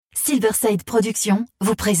Silverside Productions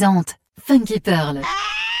vous présente Funky Pearl.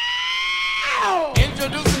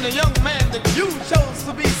 Introducing the young man that you chose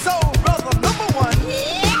to be soul brother number one.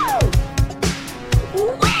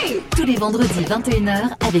 Oui. Tous les vendredis 21h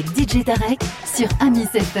avec DJ Tarek sur Amis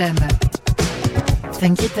FM.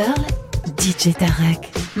 Funky Pearl, DJ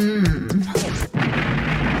Tarek.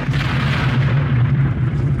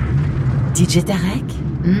 DJ Tarek,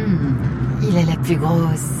 il a la plus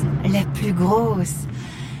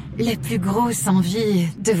grosse envie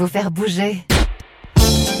de vous faire bouger.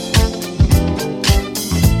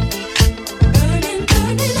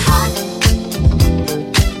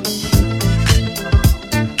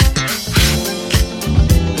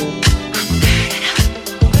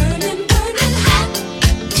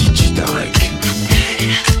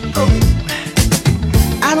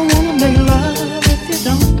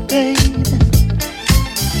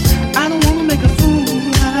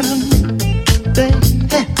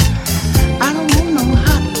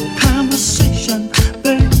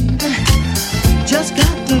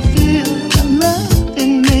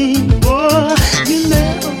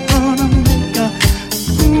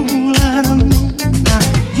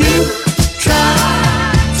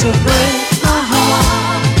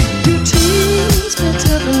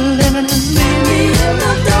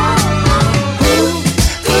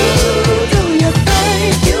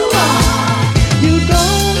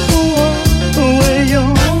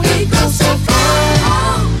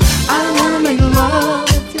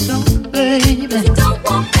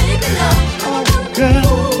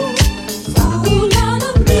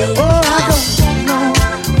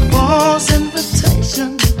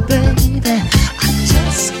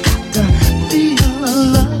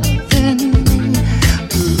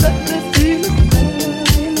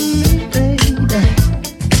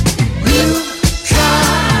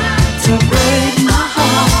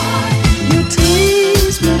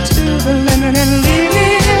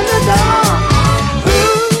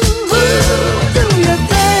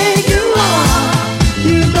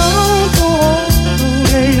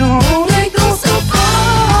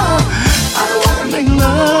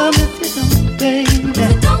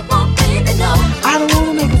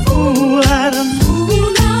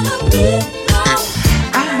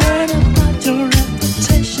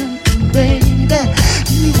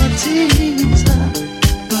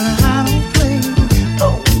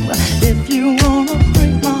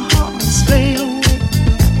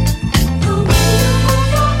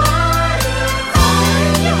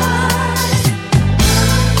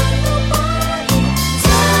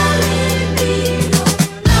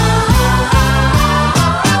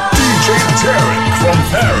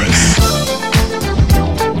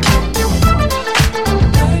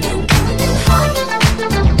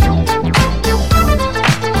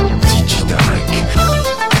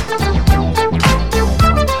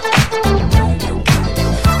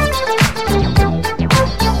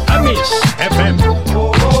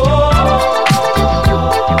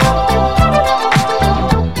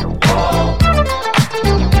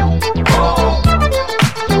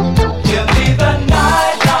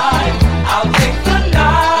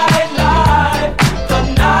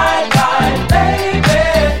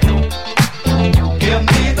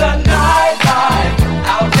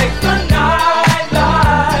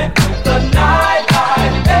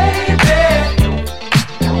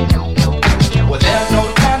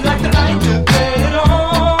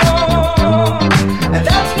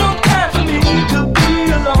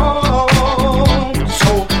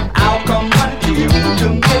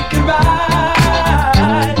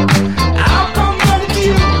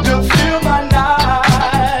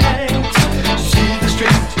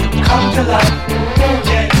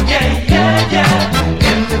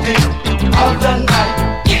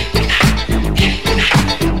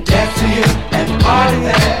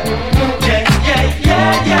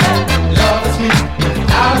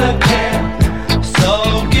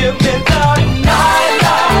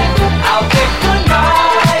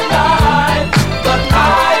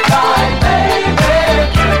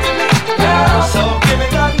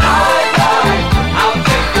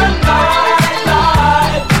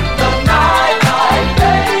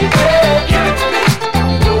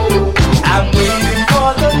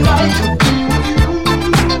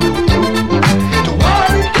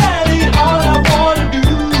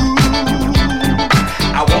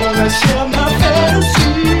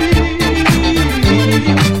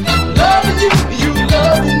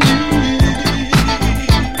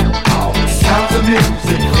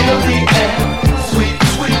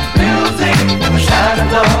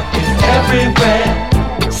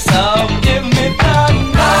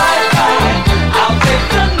 I'll take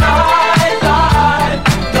the night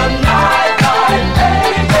life,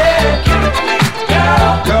 baby.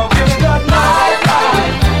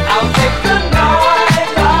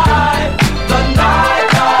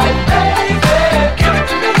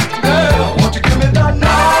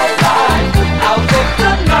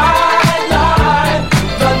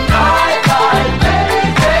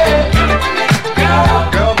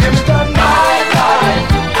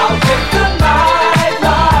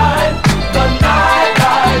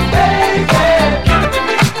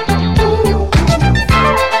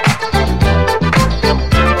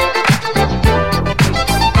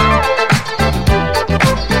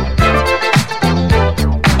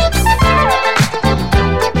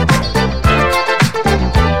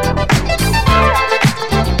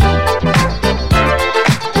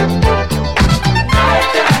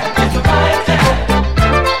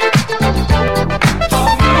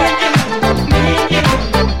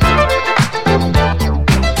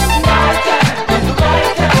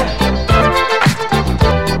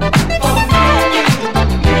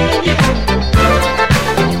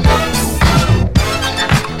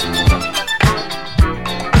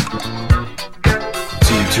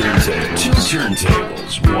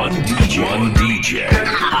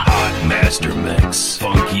 Master Mix.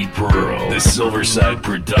 Funky Pearl, the Silverside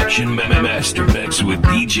Production Master Mix with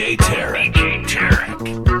DJ TAREK.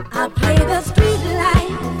 I play the street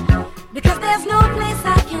life because there's no place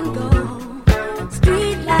I can go.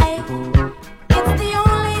 Street life, it's the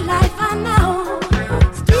only life I know.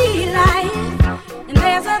 Street life, and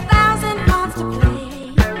there's 1,000 parts to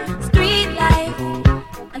play. Street life,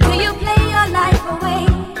 until you play your life away.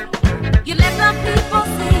 You let the people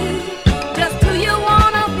see just who you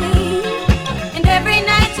wanna be, and every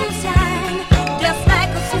night you shine just like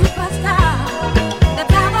a superstar.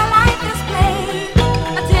 That's how the life is played,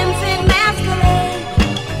 a tempting masquerade.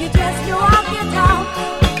 You dress, you walk, you talk,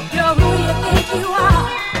 you're who you think you are.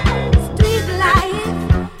 Street life,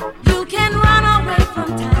 you can run away from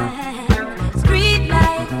time. Street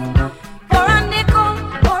life, for a nickel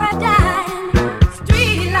or a dime.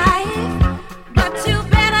 Street life, but you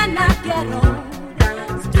better not get old.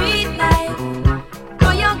 Street life,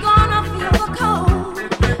 or you're gonna feel the cold.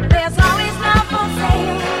 There's always love for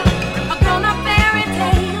sale, a grown-up fairy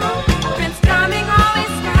tale. Prince Charming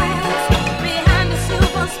always smiles behind the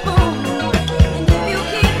silver spoon. And if you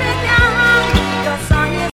keep it young, your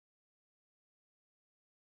song is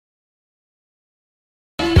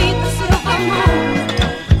beneath the silver moon.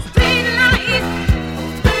 Street life,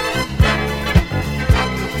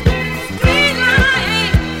 street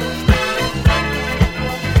life,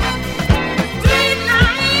 street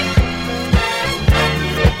life,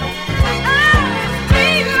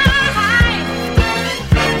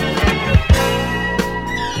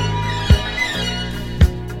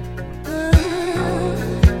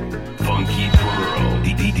 Funky Pearl,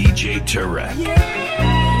 DJ TAREK.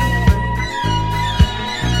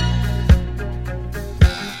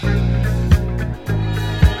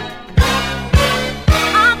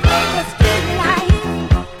 I play the street life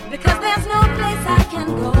because there's no place I can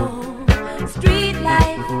go. Street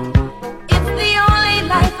life, it's the only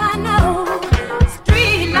life I know.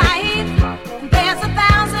 Street life, there's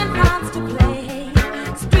 1,000 parts to play.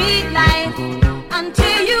 Street life,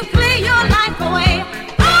 until you play your life away.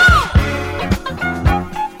 Oh!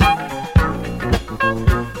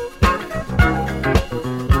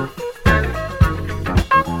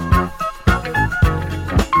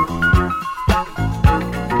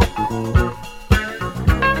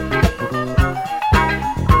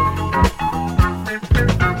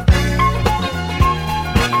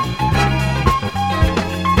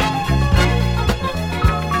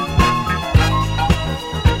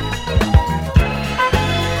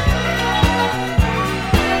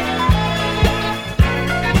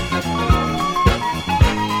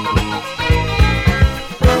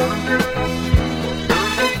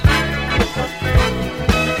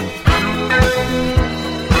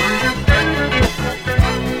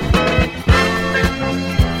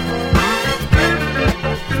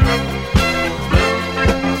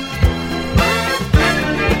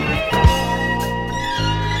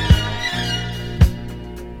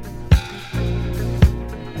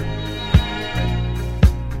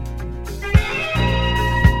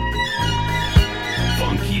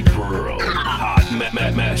 Funky Pearl, hot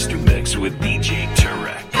master mix with DJ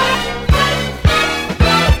TAREK.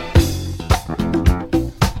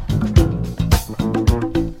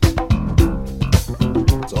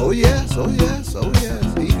 Oh yes, oh yes, oh yes.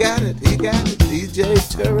 He got it, DJ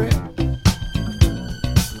TAREK.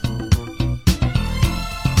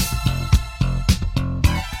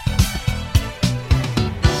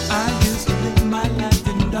 I used to live my life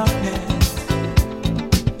in darkness,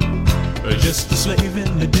 just a slave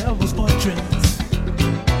in the devil's fortress.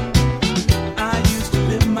 I used to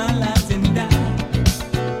live my life in doubt,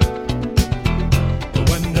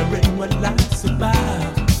 wondering what life's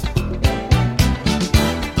about.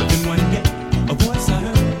 But then one day, a voice I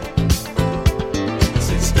heard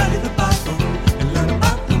said, study the Bible and learn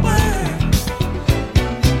about the Word.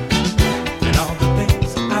 And all the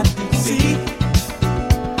things I did see,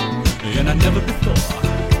 and I never before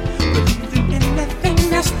believed in anything.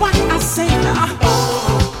 That's why I say now,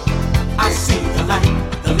 oh, I see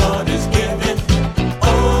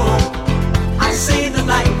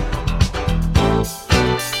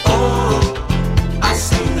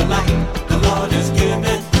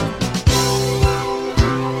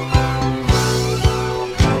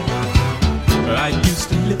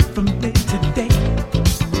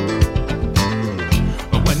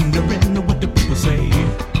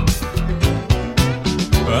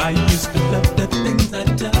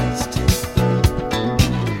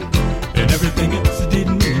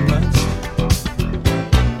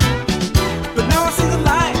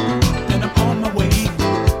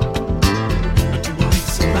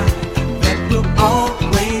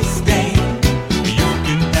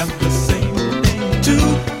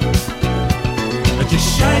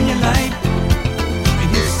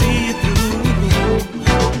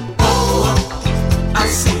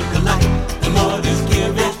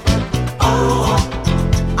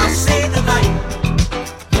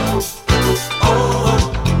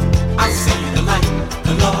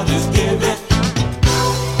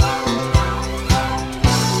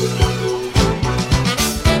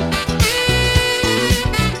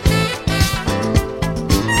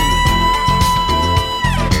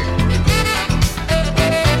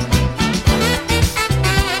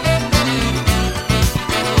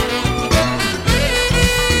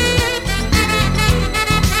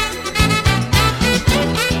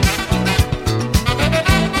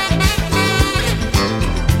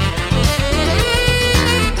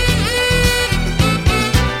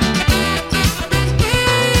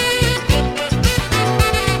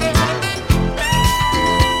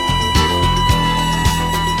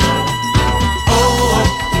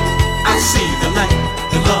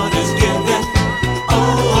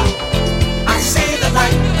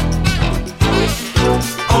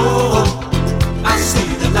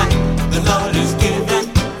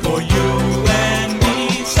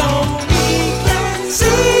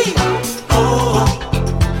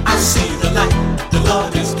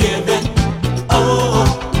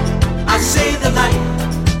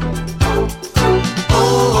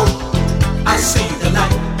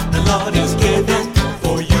given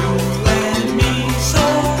for you and me, so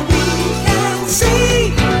we can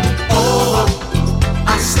see. Oh,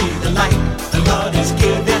 I see the light the Lord is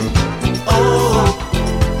giving. Oh,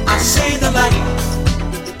 I see the light.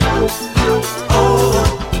 Oh,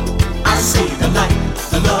 I see the light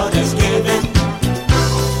the Lord is giving.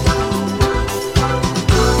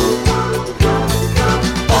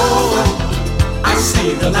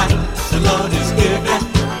 See the light the Lord is giving.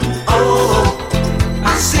 Oh,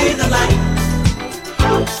 I see the light.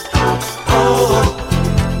 Oh,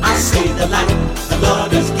 I see the light the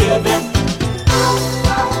Lord is giving.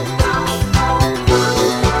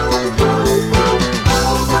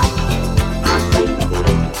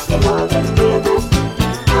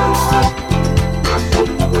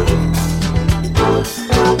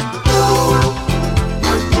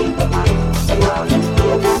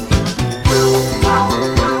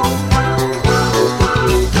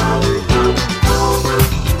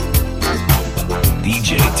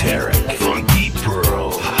 DJ Tarek, Funky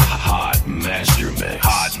Pearl, Hot Master Mix.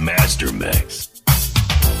 Hot Master Mix.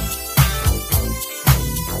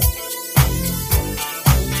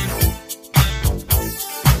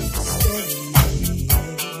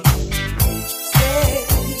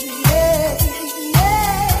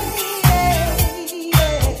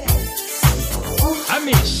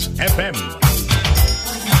 Amis FM.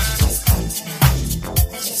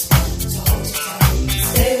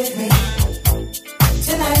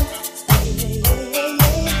 Tonight,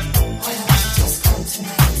 why don't you just come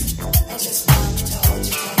tonight and just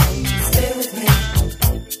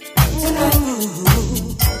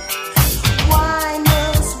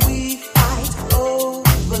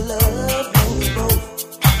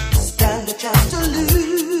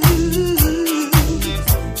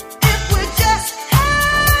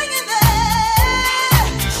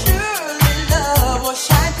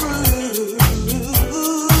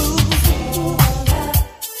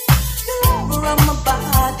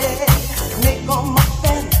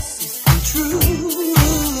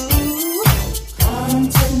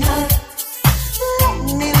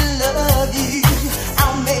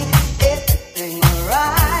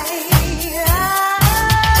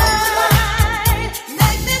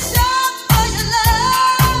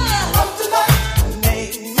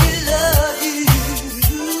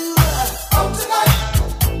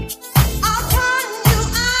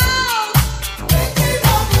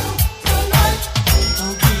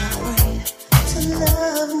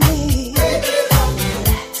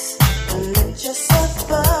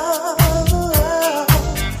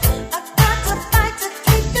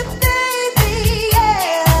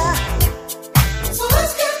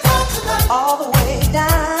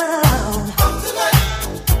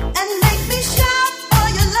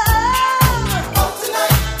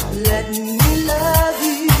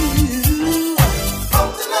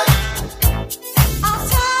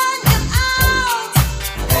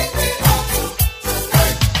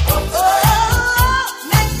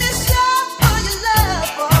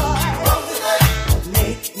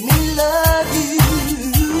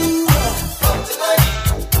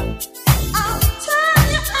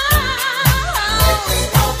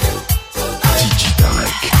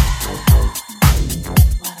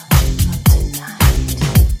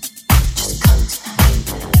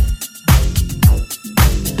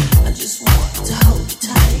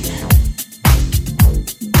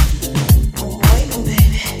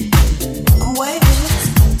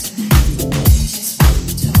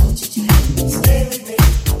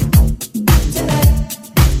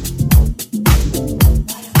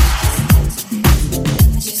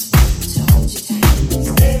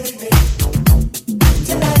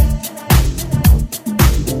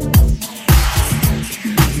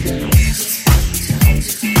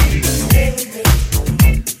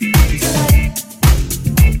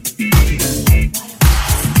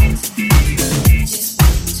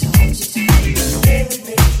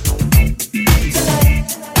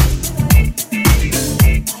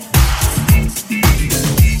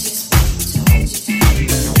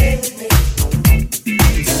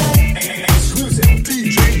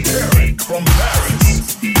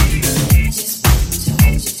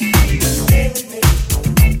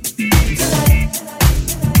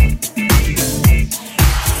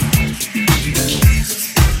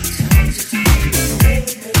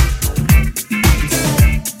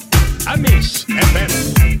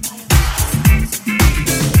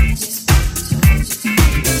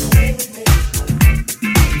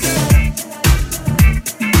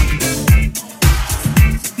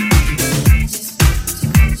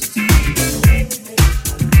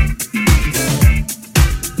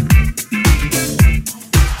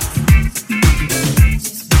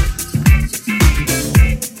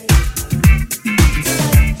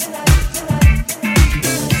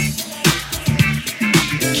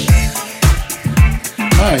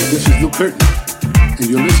Hi, this is Luke Curtin, and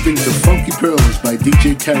you're listening to Funky Pearls by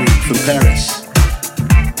DJ TAREK from Paris.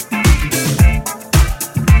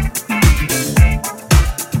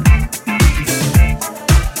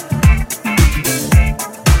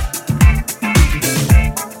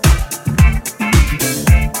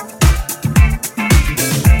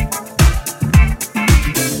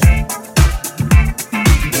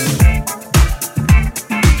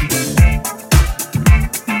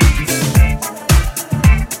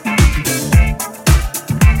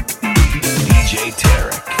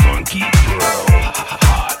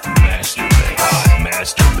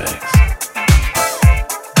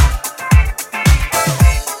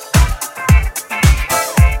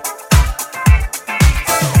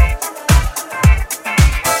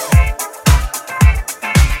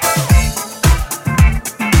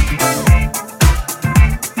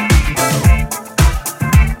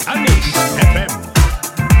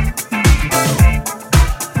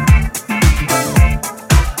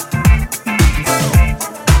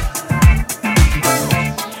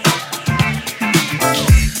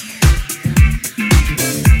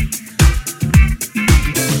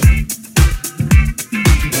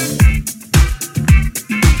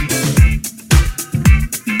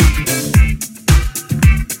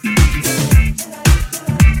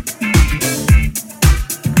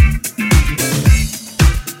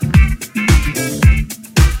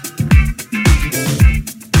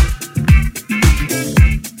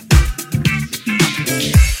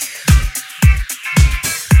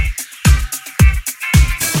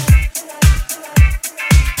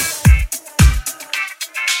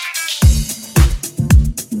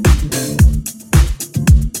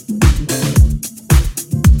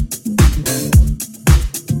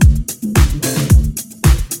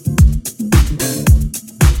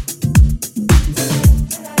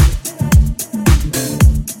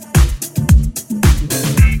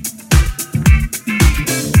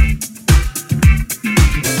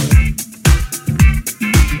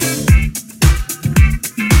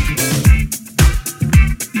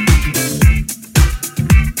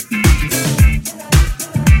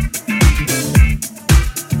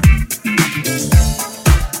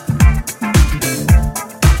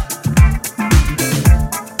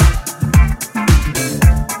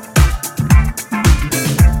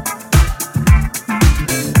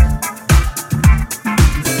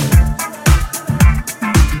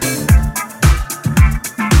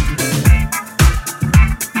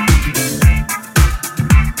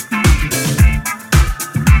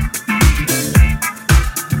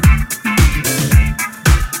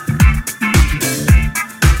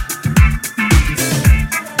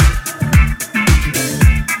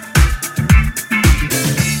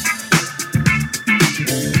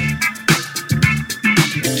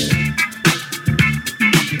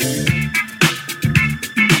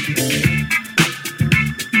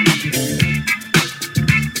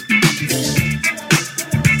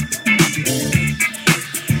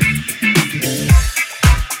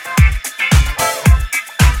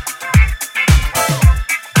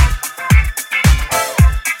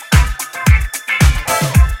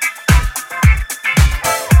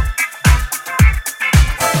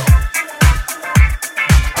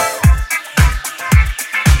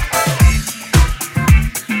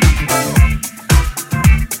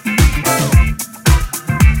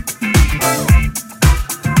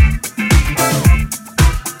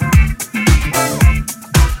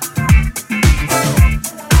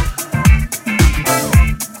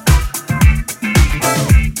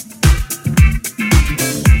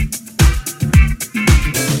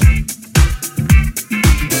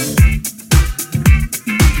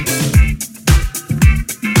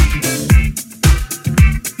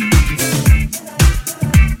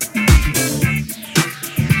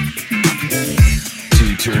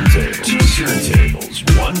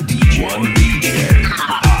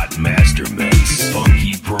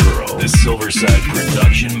 Silverside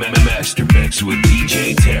Production Master Mix with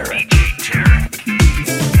DJ TAREK.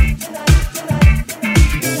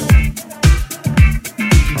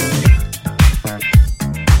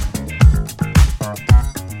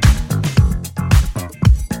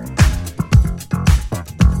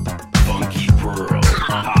 Funky Pearl,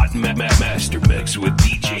 hot master mix with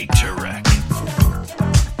DJ TAREK.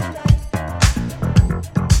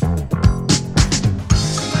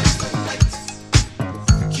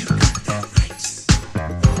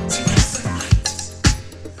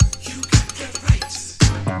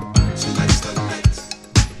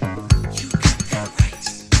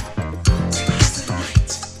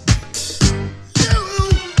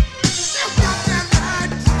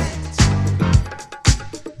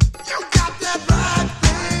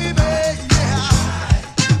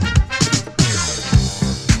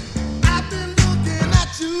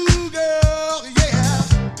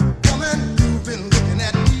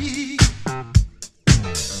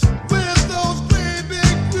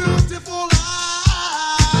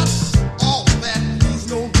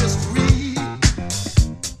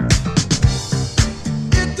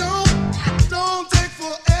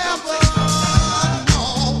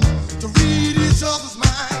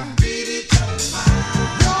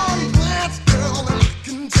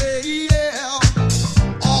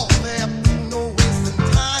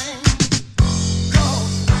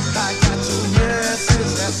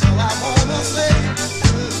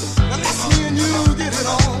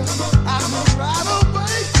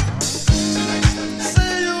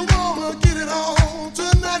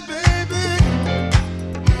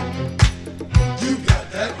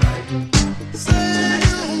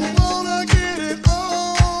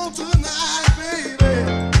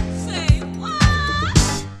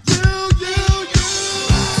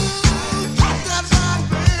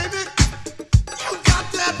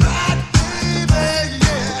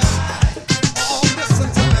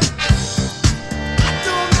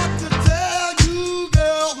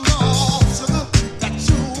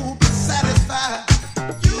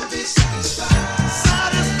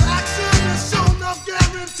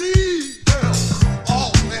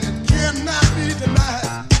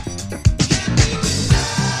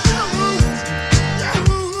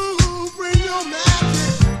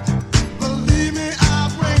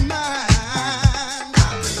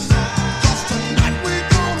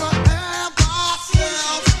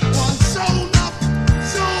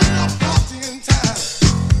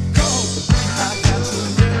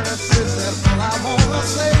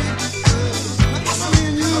 Say, let's me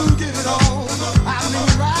and you get it on. I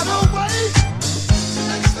mean, right away.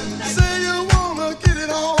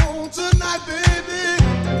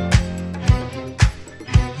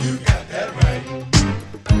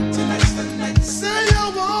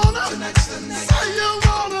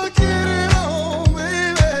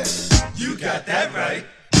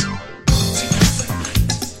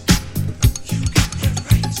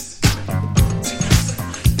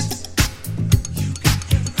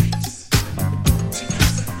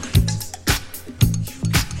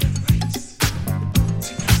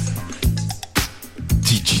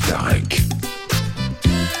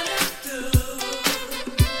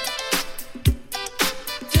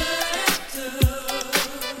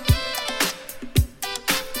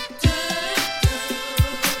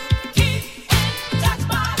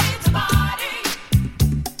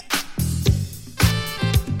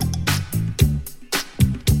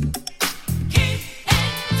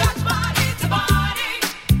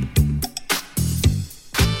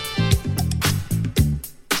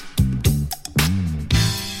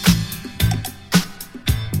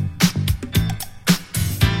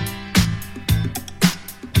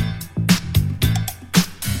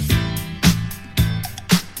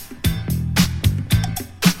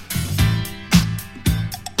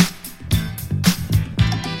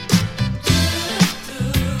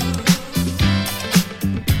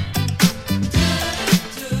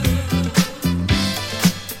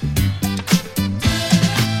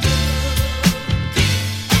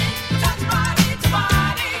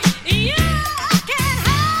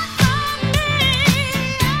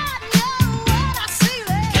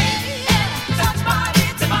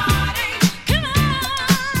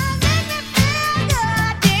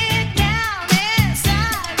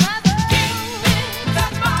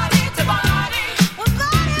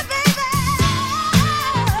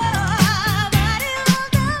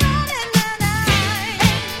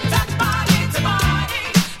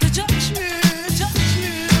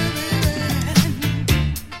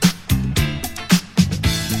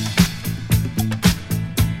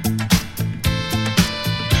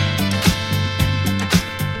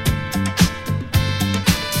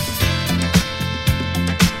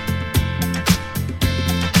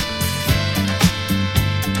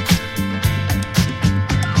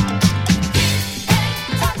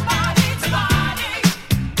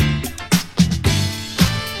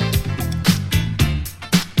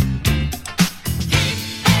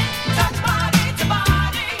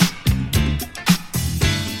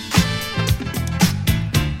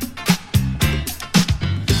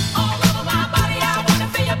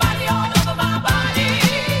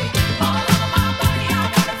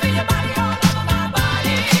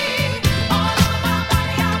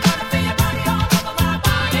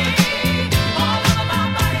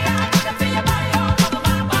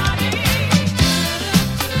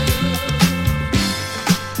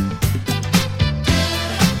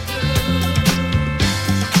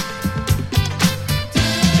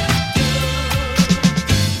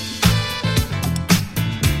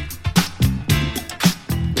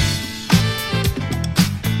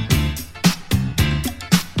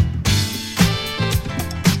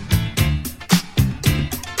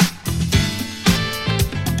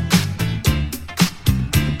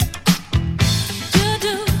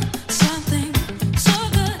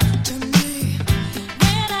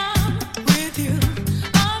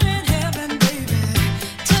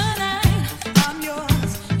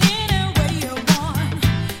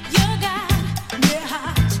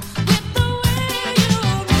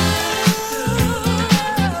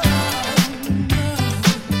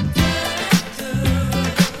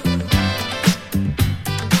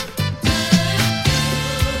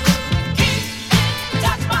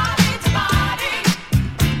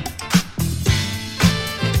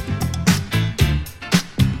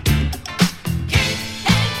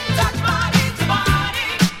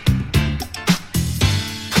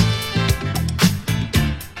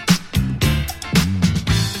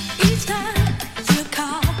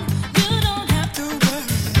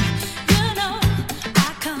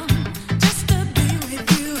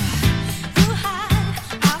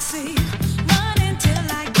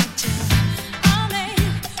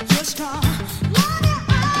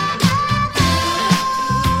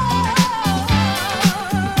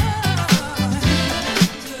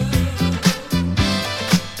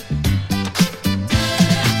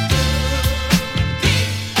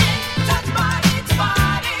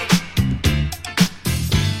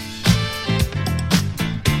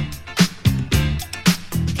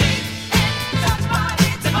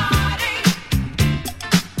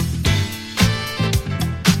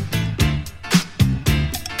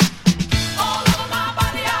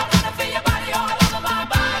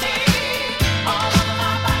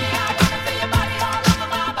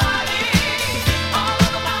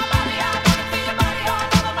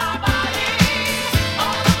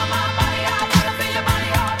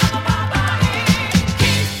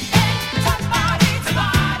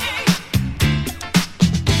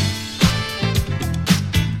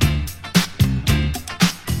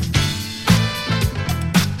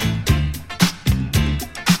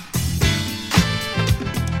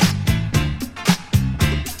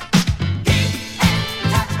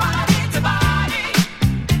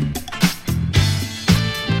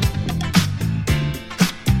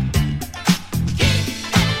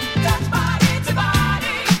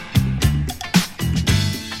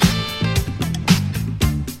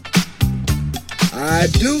 I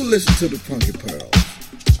do listen to the Funky Pearls.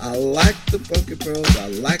 I like the Funky Pearls. I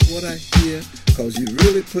like what I hear because you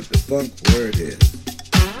really put the funk where it is.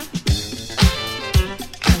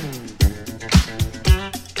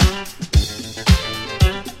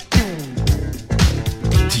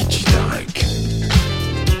 DJ TAREK.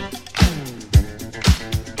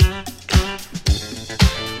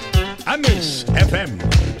 Amis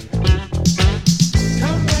FM.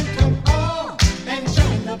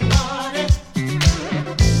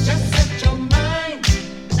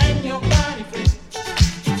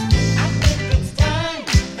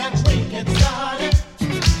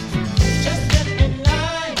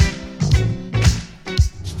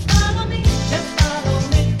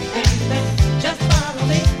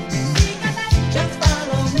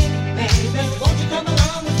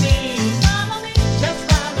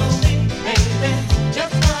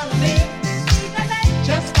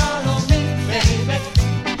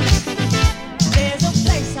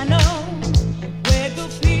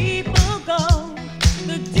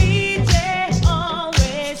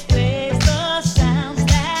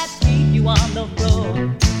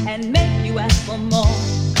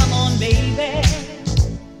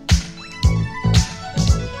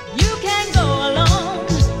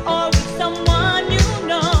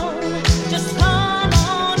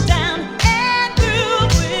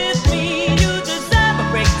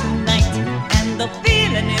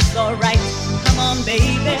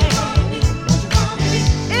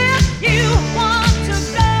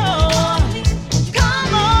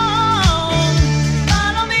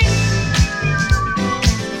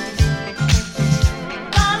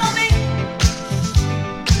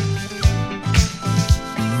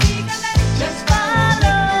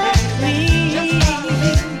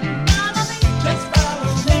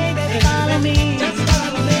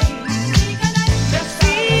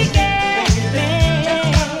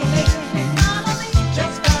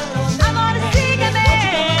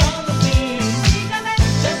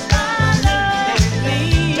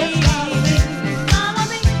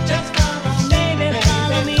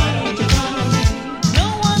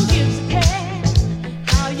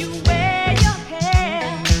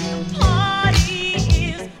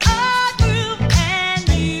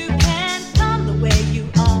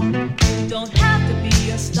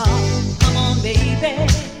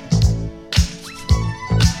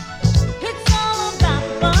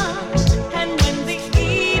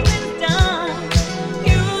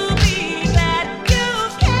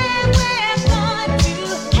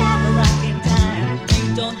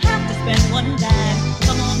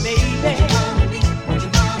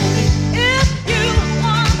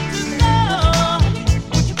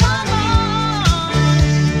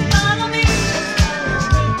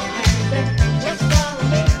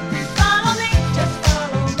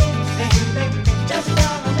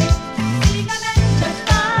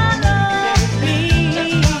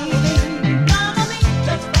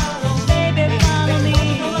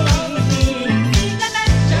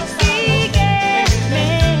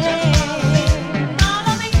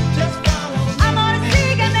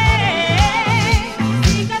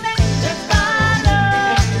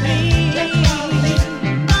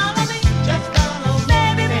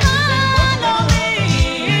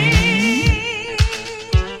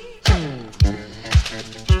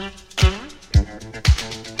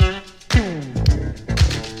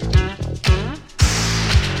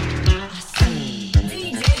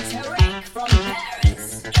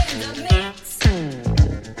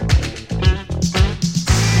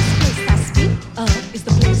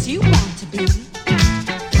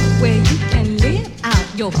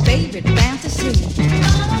 your favorite fantasy.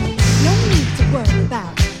 No need to worry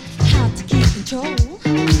about how to keep control.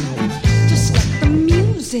 Just let the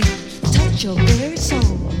music touch your very soul.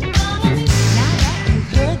 Now that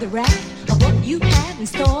you've heard the rap of what you have in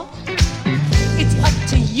store, it's up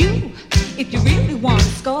to you if you really want to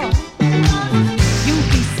score. You'll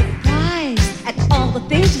be surprised at all the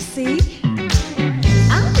things you see.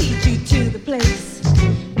 I'll lead you to the place.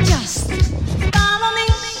 Just follow me.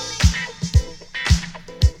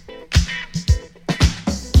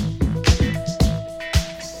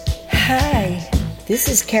 Hi, this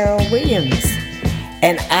is Carol Williams,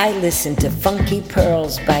 and I listen to Funky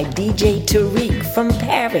Pearls by DJ TAREK from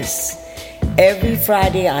Paris every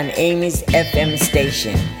Friday on Amy's FM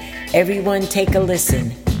station. Everyone take a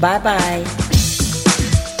listen. Bye-bye.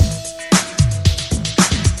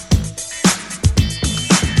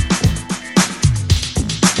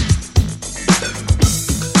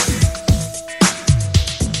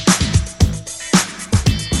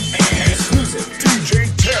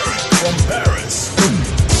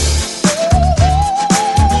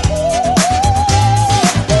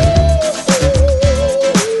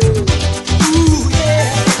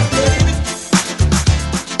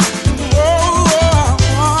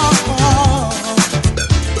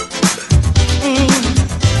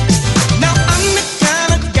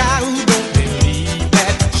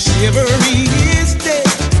 is dead,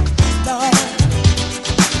 Lord.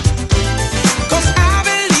 'Cause I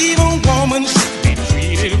believe a woman should be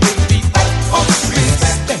treated with the utmost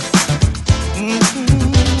respect.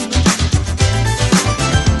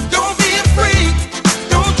 Don't be afraid,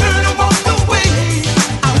 don't turn and walk away.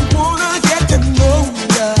 I wanna get to know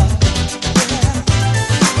ya.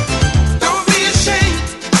 Don't be ashamed,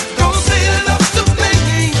 don't say love to me.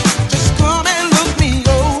 Just come and look me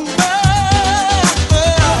over.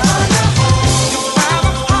 You have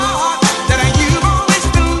a heart that you've always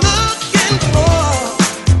been looking for.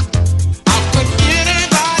 How could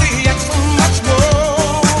anybody ask for much more?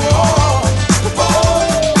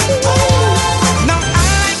 Now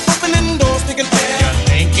I'm opening doors, thinking you're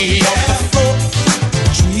hanky off the floor.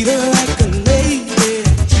 Treat her like a lady.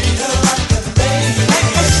 Treat her like a lady.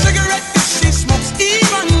 Like a cigarette if she smokes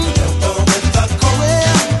even. With the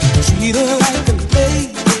coil. Treat her like a lady.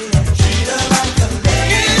 Treat her like a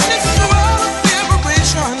lady. In this world of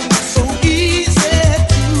liberation, so easy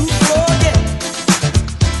to forget.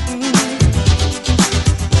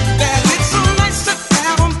 That it's so nice to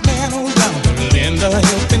have a man around to lend a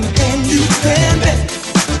helping hand. You can bet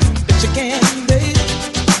you can, baby.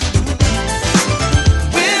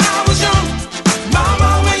 When I was young, my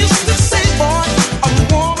mama used to say, boy, a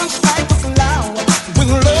woman's like a flower. With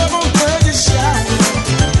love on her you shower.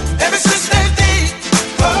 Ever since that day,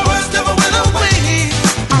 her words never went away.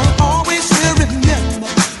 I'll always still remember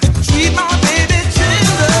to treat my baby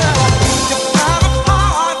tender. You have a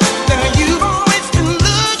heart that you've always been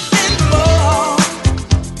looking for.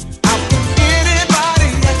 How could anybody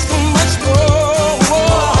ask so much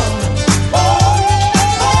more?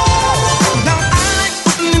 Now I'm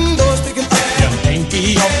opening doors, thinking you're hanky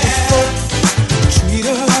off the floor. Treat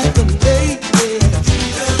her like a lady.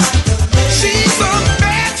 She's a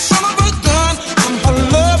bad son of a gun. I'm her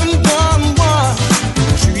loving dumb one.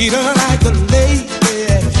 Treat her like a lady.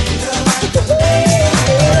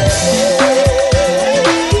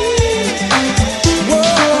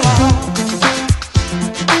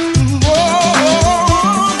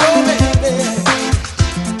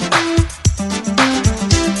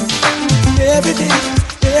 Every day,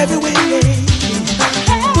 every way.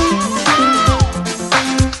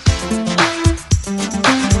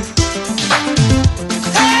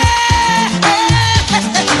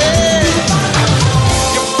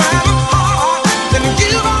 You find a heart that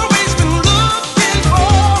you've always been looking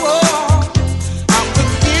for. How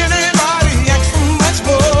could anybody ask for much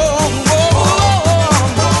more?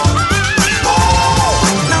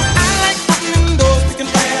 Now I like opening doors, thinking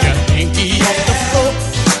you're hanky off the floor.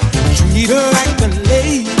 Treat her like a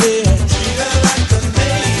lady. Treat her like a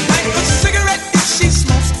lady. Like a cigarette if she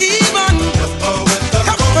smokes even.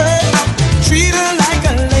 Help her out. Treat her like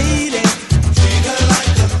a lady. Treat her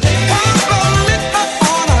like a lady. Help her lift her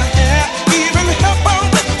on her hair. Even help her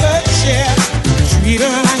with her chair. Treat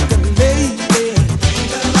her like a lady.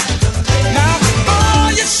 Now, oh,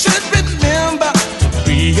 you should remember to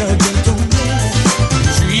be a gentleman.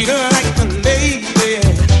 Treat her like a lady.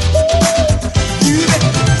 You bet.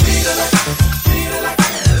 Treat her like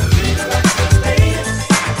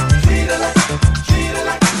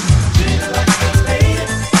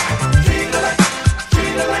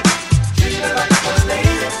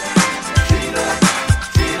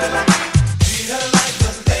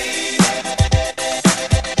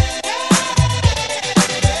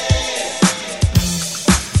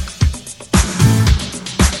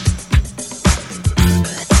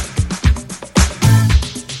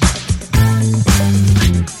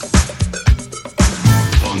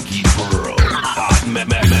Funky Pearl, hot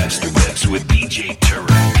master mix with DJ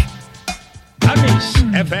TAREK. Amis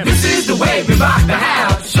FM. This is the way we rock the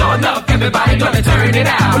house. Sure enough, everybody gonna turn it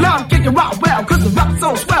out. Well, I'm kicking rock well, cause the rock's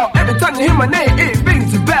so swell. Every time you hear my name, it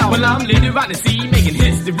rings a bell. Well, I'm leading around the sea, making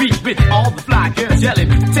history with all the fly girls yelling,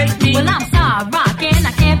 take me. Well, I'm star rocking,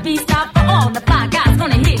 I can't be stopped for all the fly guys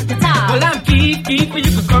gonna hit the top. Well, I'm Keith, but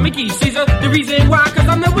you can call me Keith Caesar. The reason why, cause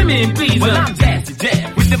I'm the women pleaser. Well, I'm Jazzy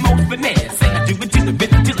Jazz with the most finesse. Say I do it to the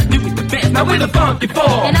rhythm till I do it the best. Now we're the Funky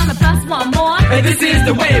Four. And I'm the plus one more. And this is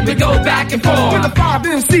the way we go back and forth. With the 5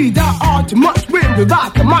 MC that are too much, we're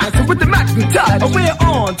rock the mind, so with the magical touch. We're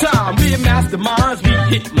on time, we're masterminds, we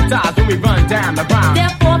hypnotize when we run down the rhyme.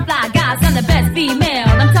 Therefore, fly guys, I'm the best female.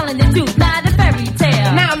 I'm telling the truth, not a fairy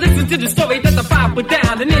tale. Now listen to the story that the five put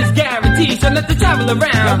down, and it's guaranteed, so let the travel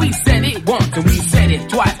around. Now we said it once, and we said it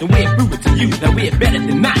twice, and we're prove it to you that we're better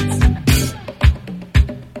than nice.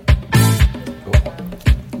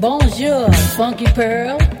 Bonjour, Funky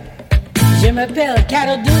Pearl. Je m'appelle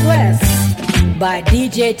Carol Douglas by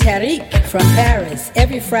DJ TAREK from Paris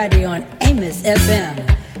every Friday on Amos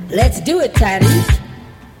FM. Let's do it, Tariq.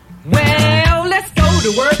 Well,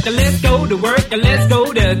 to work, let's go to work, let's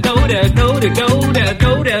go to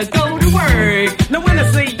work. Now when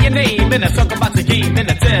I say your name and I talk about the game and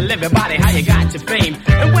I tell everybody how you got your fame,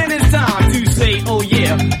 and when it's time to say oh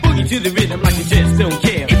yeah, boogie to the rhythm like you just don't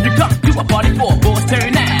care. If you come to a party for a boss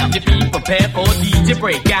turn out, you be prepared for DJ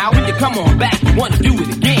breakout. When you come on back, you wanna do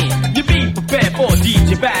it again. You be prepared for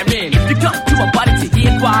DJ Byron. If you come to a party to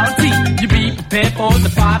hear quality, you be prepared for the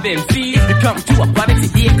 5 MCs. If you come to a party to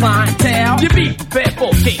hear clientele, you be prepared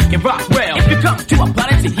for Cake and Rockwell. If you come to a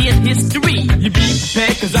party to hear history, you be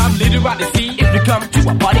prepared cause I'm literally see. If you come to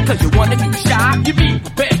a party cause you wanna be shy, you be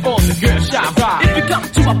prepared for the girl shy vibe. If you come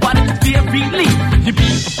to a party to feel relief, you be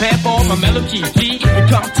prepared for my melody key. If you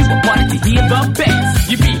come to a party to hear the bass,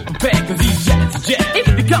 you be prepared cause he's jet. If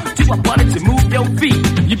you come to a party to move your feet,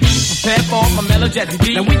 you be prepared for my melody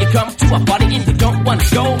D. And when you come to a party and you don't wanna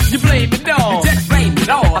go, you blame it all. You just blame it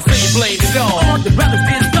all. I say you blame it all. All the brothers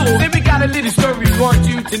is so. Then we got a little story we want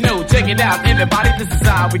you to know. Check it out, everybody, this is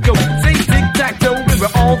how we go. Say tic-tac-toe,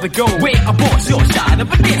 we're all the go. We're a boy sure shot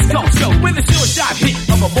of a disco show. With a sure shot hit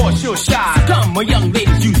of a boy sure shot. So come, my young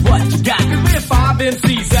ladies, use what you got. Cause we're 5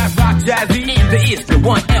 MCs that rock jazzy. And there is the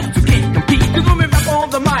one else who can't compete. Cause when we rap on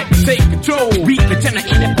the mic, take control. We can turn it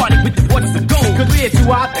in and party with the voices of gold. Cause we're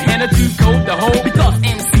too out the hand or too cold to hold. Because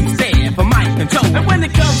MCs stand for mic control. And when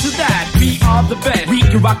it comes to that, we are the best. We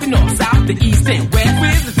can rock the north, south, the east, and west.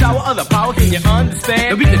 With the tower of the power, can you understand?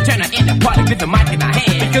 And we can turn it in and party with the mic in our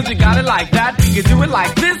hand. Because we got it like that, we can do it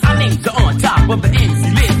like this. Our names are on top of the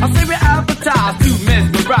MC list. I say we're advertised to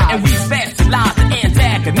mesmerize. And we specialize to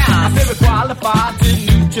antagonize. I say we're qualified to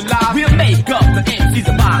neutralize. We'll make up the MCs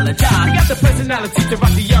apologize. We got the personality to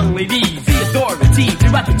rock the young ladies. The authority to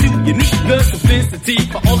rock the two unique. The simplicity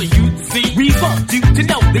for all of you to see. We want you to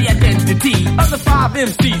know the identity of the 5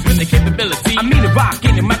 MCs with the capability. I mean the rock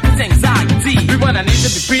and the mic with anxiety. We want our name to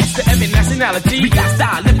be preached to every nationality. We got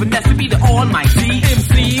style and finesse to be the almighty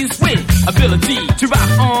MCs with ability to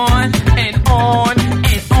rock on and on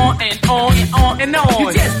and on and on and on and on.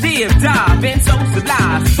 You just dip, dive, and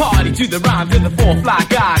socialize. Party to the rhyme to the 4 fly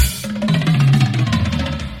guys.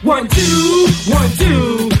 1, 2, 1,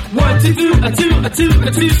 2, 1, 2, 2, a 2, a 2,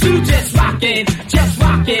 a 2, 2. Just rockin', just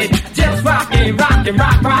rockin', just rockin', rockin',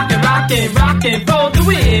 rockin' for the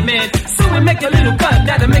women. So we make a little cut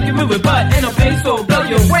that'll make you move your butt, and a bass will blow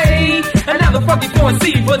your way. Another funky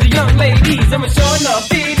 4C for the young ladies, and we're sure enough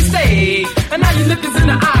here to stay. And now you look us in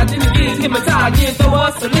the eyes, and you get hypnotized, and throw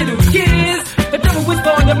us a little kiss. The devil whisper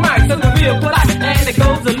on the mic, so the real polite, and it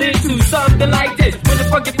goes a little something like this. With the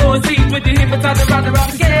funky 4C's, with the hypnotizer round and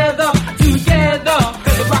round together, together.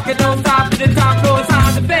 Cause the rocket don't stop, the top floor is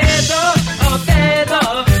high, the feather, a feather.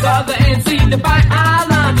 The other MC, the fight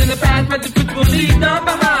islands, in the past, but the truth will leave none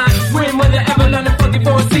behind. When will you ever learn the funky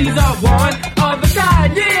 4C's are one of a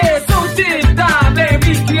kind? Yeah, so dip, dive, and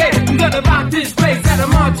recreate. I'm gonna rock this place at a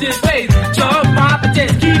marching pace. Jump, pop, and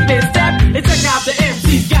just keep it step. And check out the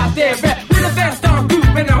MC's got their rep. With the best on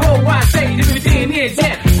group in the whole wide state. Everything is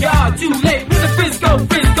jet. Y'all too late. With the Frisco,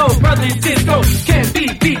 brothers disco. Can't be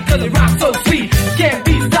beat cause it rocks so sweet. Can't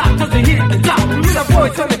be stopped cause it hit the top. With a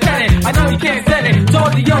voice on the planet, I know you can't stand it. So all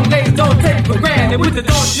the young ladies don't take for granted. With the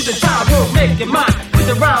thought to the time, we'll make it mine. With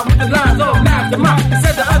the rhyme, with the lines, all mastermind.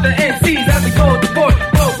 Instead of other MCs as they go to board.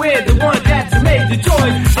 But we're the ones that to make the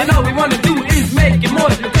choice. And all we wanna do is make it more.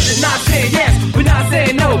 Because we're not saying yes, we're not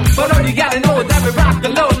saying no. But all you gotta know is that we rock the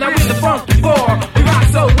low. Now we're the funky 4, we rock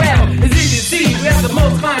so well. It's easy to see, we have the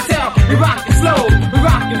most clientele. We rock it slow, we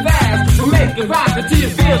rock it fast. We make it rock until you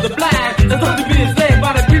feel the blast. That's what the beat is saying,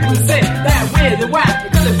 why the people say that we're the whack.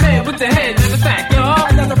 Because they're playing with the head, that's a fact, y'all.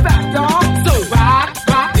 That's a fact, y'all. So rock,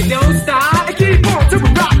 and don't stop. And keep on till we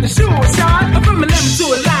rock the sure shot. From a lemon to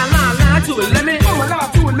a line to a lemon. From a line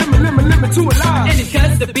to a lemon to a line. And it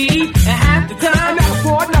cuts the beat, and half the time. Not a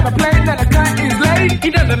chord, not a play, not a cut is late. He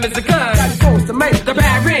doesn't miss a cut. That's supposed to make the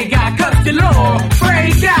bad ring got cuts galore.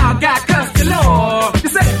 Break out, got cuts galore.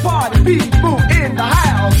 This ain't party people in the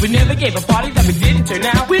house. We never gave a party that we didn't turn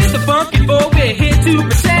out. We're the funky 4, we're here to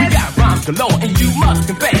pretend. We got rhymes galore, and you must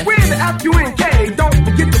confess. We're the F-U-N-K, don't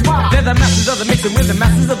forget the Y. They're the masters of the mixing, we're the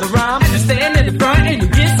masters of the rhyme. And you stand in the front, and you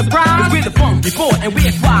get surprised. We're the funky 4, and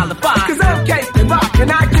we're qualified. Cause I'm Cake and Rock,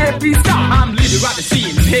 and I can't be stopped. I'm leader out the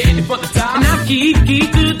scene, I'm heading for the top. And I'm key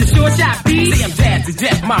to the short shot beat. Say I'm jazz to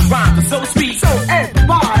death, my rhymes are so sweet. So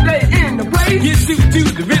everybody in the place, get to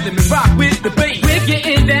the rhythm and rock with the bass. We're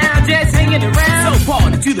getting down, just hanging around. So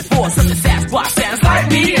party to the force of the Sasquatch sounds like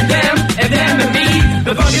me and them and me.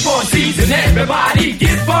 The funky 4C's and everybody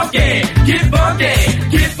get funky, get funky,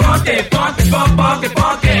 get funky, funky, funky,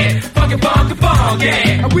 funky, funky, funky, funky.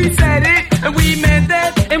 And we said it, and we meant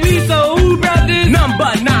that, and we so brothers.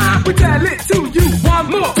 Number 9, we tell it to you. 1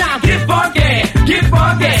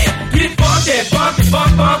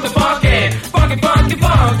 funky, funky, funky, funky,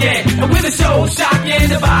 funky. With the show shocking,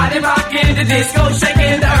 the body rocking, the disco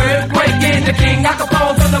shaking, the earthquaking, the King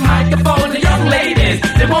Acapulco on the microphone. The young ladies,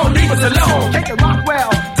 they won't leave us alone. Take it rock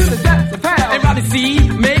well to the depths of hell. Everybody see,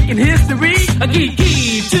 making history. A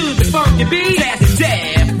key to the funky beat. Jazz,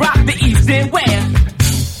 jazz, rock the east and west.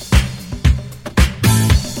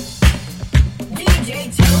 DJ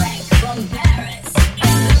TAREK from Paris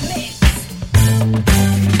in the mix.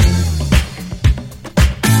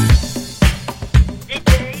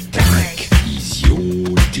 DJ TAREK is your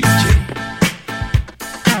DJ.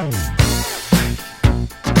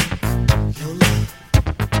 Your love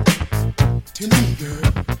to me, girl,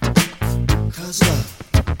 'cause love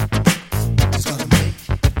is gonna make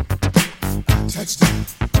a touchdown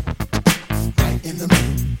right in the middle.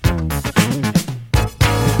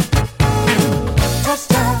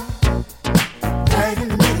 Touchdown right in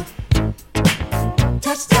the middle.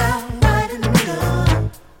 Touchdown right in the middle.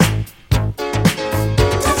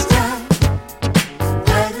 Touchdown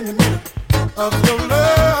right in the middle of your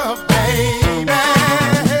love, baby.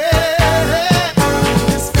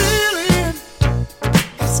 This feeling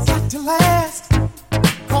has got to last,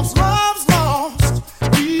 'cause love's lost,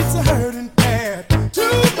 leaves a hurting path.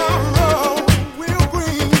 Tomorrow will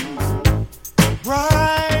bring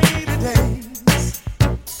brighter days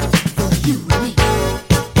for you and me.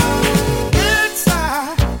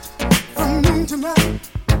 Inside from noon to night,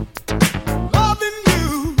 loving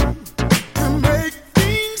you to make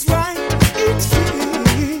things right. Each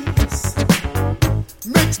kiss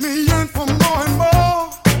makes me yearn for more and more.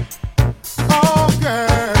 Oh,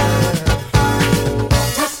 girl.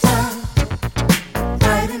 Touchdown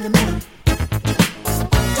right in the middle.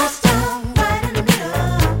 Touchdown right in the middle.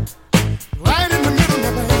 Right in the middle,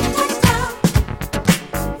 my baby. Touchdown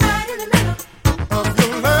right in the middle of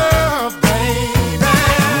your love, baby.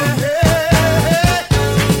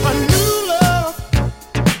 A new love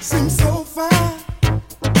seems so fine.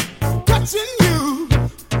 Touching you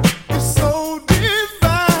is so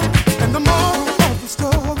divine. And the moral of the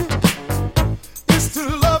story is to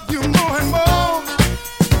love you more and more.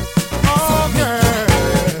 Oh, girl.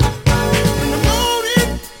 In the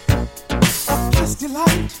morning of this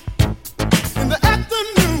delight, in the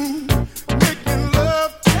afternoon, making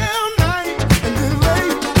love till night, and then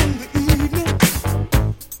late in the evening,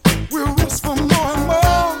 we'll rest for more and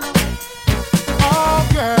more. Oh,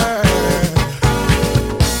 girl.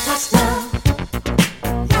 Touchdown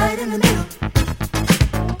right in the middle.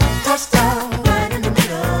 Touchdown right in the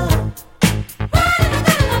middle. Right in the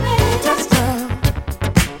middle, baby. Touchdown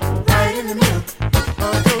right in the middle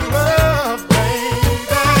of your love, baby.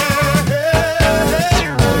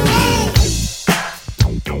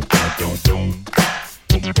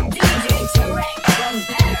 DJ TAREK from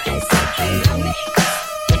Paris in the mix.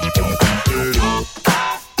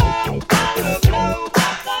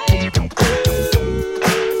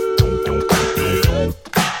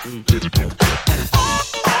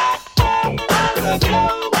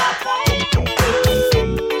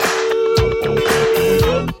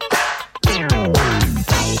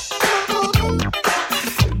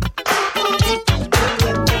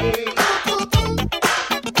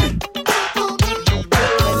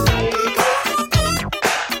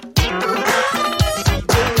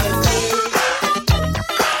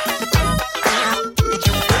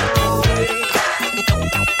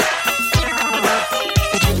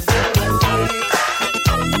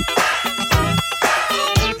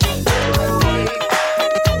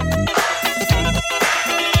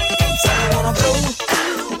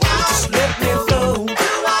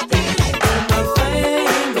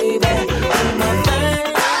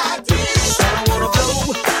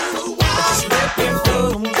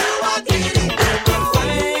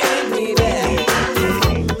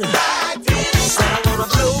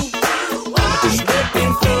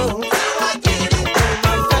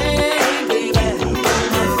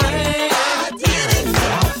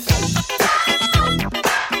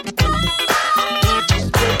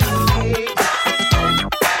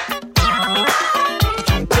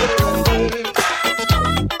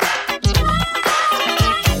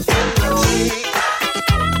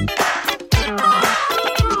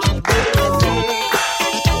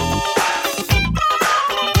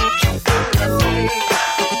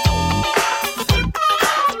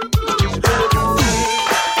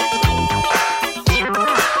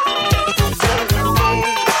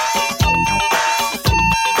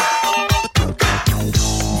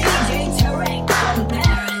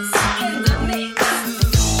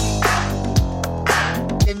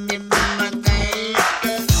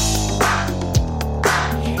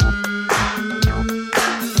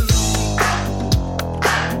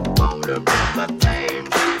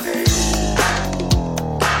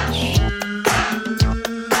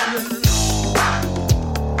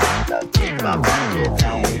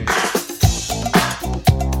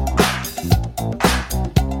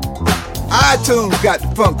 iTunes got the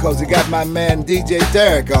funk cause he got my man DJ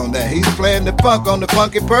TAREK on there. He's playing the funk on the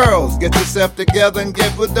Funky Pearls. Get yourself together and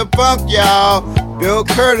get with the funk, y'all. Bill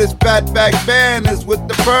Curtis, Fatback Band is with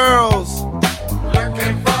the Pearls.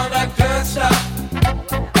 Looking for the good stuff.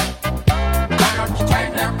 Why don't you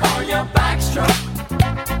tighten up on your backstroke?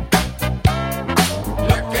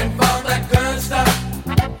 Looking for the good stuff.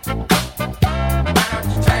 Why don't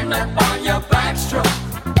you tighten up on your backstroke?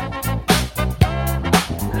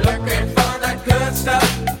 Looking for the good stuff.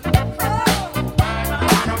 Why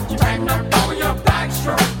don't you tighten up on your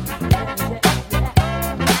backstroke?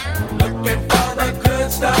 Looking for the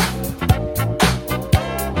good stuff.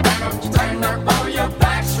 Why don't you tighten up on your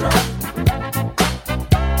backstroke?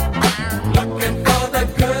 Looking for the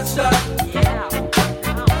good stuff. Yeah.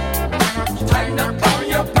 Why don't you tighten up on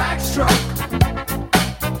your backstroke?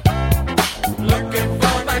 Looking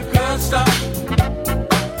for the good stuff.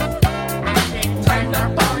 Tighten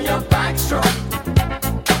up on your backstroke.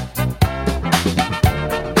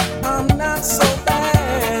 I'm not so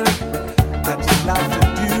bad. I just like to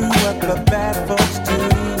do what the bad folks do.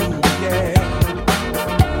 Yeah.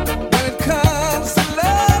 When it comes to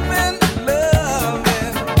loving,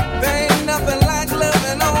 there ain't nothing like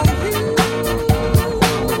loving on you.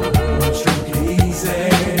 Stroke it easy,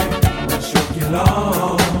 stroke it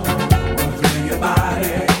long, feel your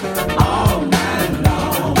body all night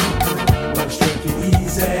long. Stroke it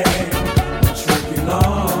easy, stroke it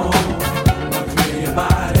long, feel your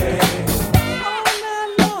body all night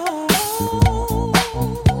long.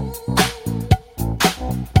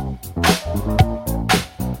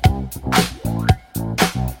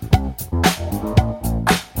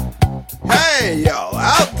 Hey, y'all,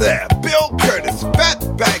 out there, Bill Curtis,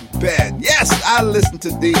 Fatback Band. Yes, I listen to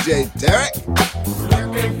DJ TAREK.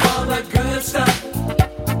 Looking for the good stuff.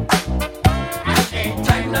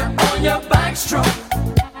 Tighten up on your backstroke.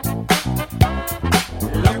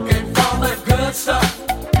 Looking for the good stuff.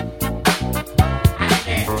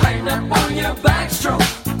 Tighten up on your backstroke.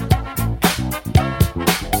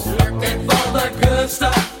 Looking for the good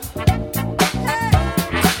stuff.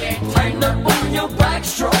 Tighten up on your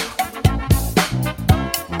backstroke.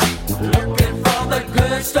 Looking for the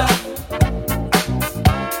good stuff.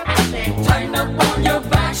 Tighten up on your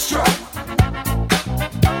backstroke.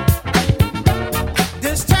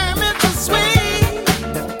 This time it's a sweet.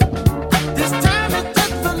 This time it's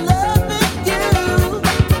just for loving you.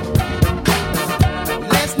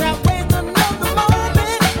 Let's not waste another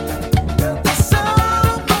moment. 'Cause there's so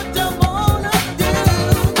much I wanna do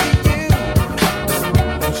with you.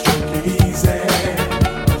 Stroke it easy,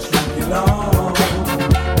 stroke it long,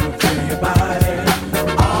 feel your body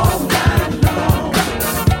all night long.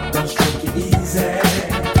 Stroke it easy,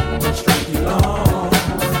 stroke it long,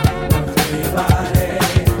 feel your body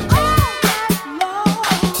all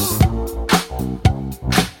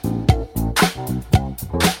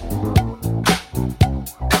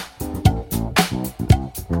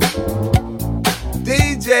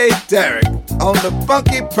DJ TAREK on the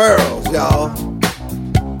Funky Pearls, y'all.